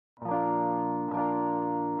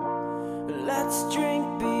Let's drink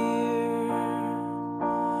beer.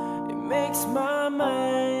 It makes my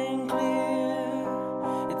mind clear.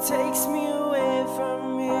 It takes me away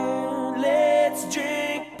from here. Let's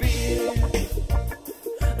drink beer.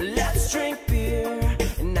 Let's drink beer.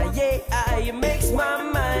 Now yeah, it makes my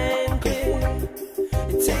mind clear.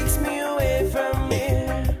 It takes me away from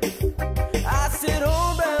here. I said,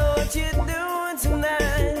 oh bro, what you doing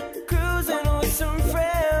tonight? Cruising with some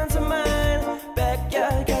friends of mine.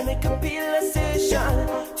 Backyard kind of Capilla session.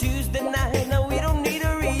 Tuesday night, now we don't need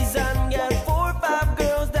a reason. Got 4 or 5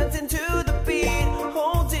 girls dancing to the beat,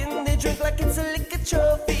 holding their drink like it's a liquor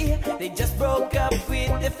trophy. They just broke up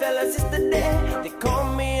with the fellas yesterday. They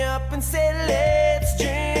called me up and said, let's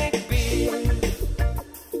drink beer.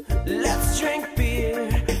 Let's drink beer.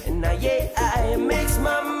 And now yeah, it makes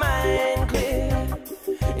my mind clear.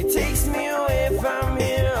 It takes me away from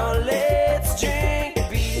here. Oh, let's drink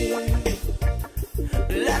beer.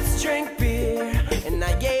 Let's drink beer. And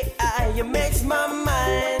now yeah, it makes my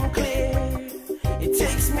mind clear. It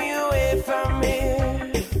takes me away from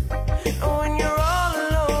here. And when you're all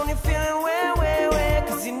alone, you're feeling where,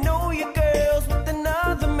 cause you know your girl's with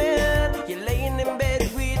another man. You're laying in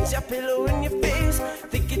bed with your pillow in your face,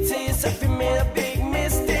 thinking to yourself you made a big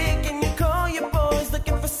mistake. And you call your boys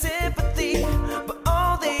looking for sympathy, but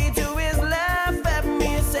all they do is laugh at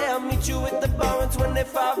me and say, I'll meet you at the bar in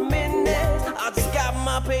 25 minutes. I just got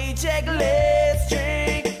my paycheck. Let's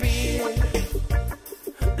drink beer.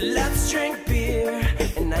 Let's drink beer.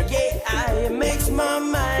 And now yeah, it makes my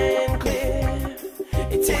mind clear.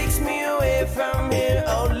 It takes me away from here.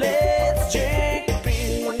 Oh, let's drink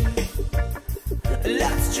beer.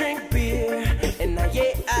 Let's drink beer. And now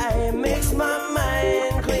yeah, it makes my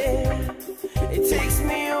mind clear. It takes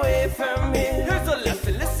me away from here. Here's a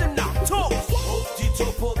lesson, listen now. Toast. Up the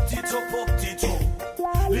top, up the top, up the top.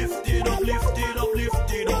 Lift it up, lift it up,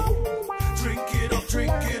 lift it up. Drink it up,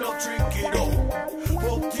 drink it up, drink it up.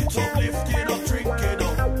 Up the top, lift it up, drink it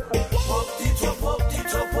up. Up the top, up the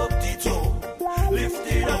top, up the top. Lift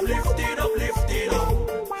it up, lift it up, lift it up.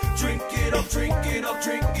 Drink it up, drink it up,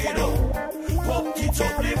 drink it up. Up the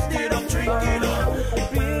top, lift it up, drink it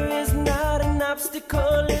up. Beer is not an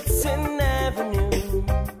obstacle, it's an avenue.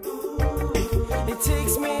 It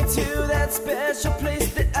takes me to that special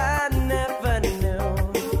place that I never knew.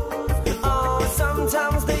 Oh,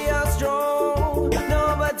 sometimes they are strong,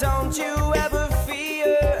 no, but don't you ever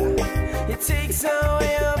fear. It takes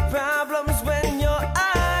away your problems when your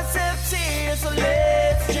eyes have tears. So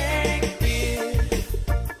let's drink beer.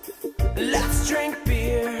 Let's drink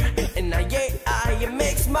beer. And now yeah, it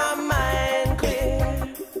makes my mind clear.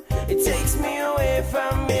 It takes me away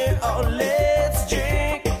from here. Oh, let's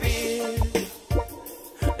drink beer.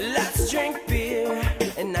 Let's drink beer.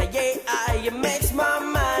 And now yeah, it makes my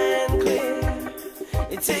mind clear.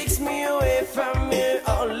 It takes me away from here.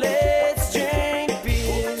 Oh, let's drink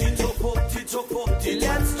beer. Up the top, up the top, up the top.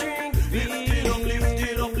 Let's drink beer. Lift it up, lift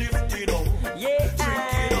it up, lift it up. Yeah. Drink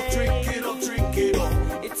it up, drink it up, drink it up.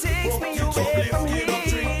 It takes me Up the top, away from lift here. it up,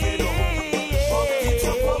 drink it up. Up the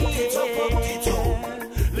top, up the top, up the top.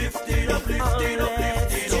 Lift it up, lift it up,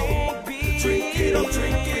 lift it up. Drink it up,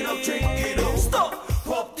 drink it up, drink it up. Stop.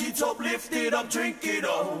 Up the top, lift it up, drink it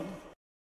up.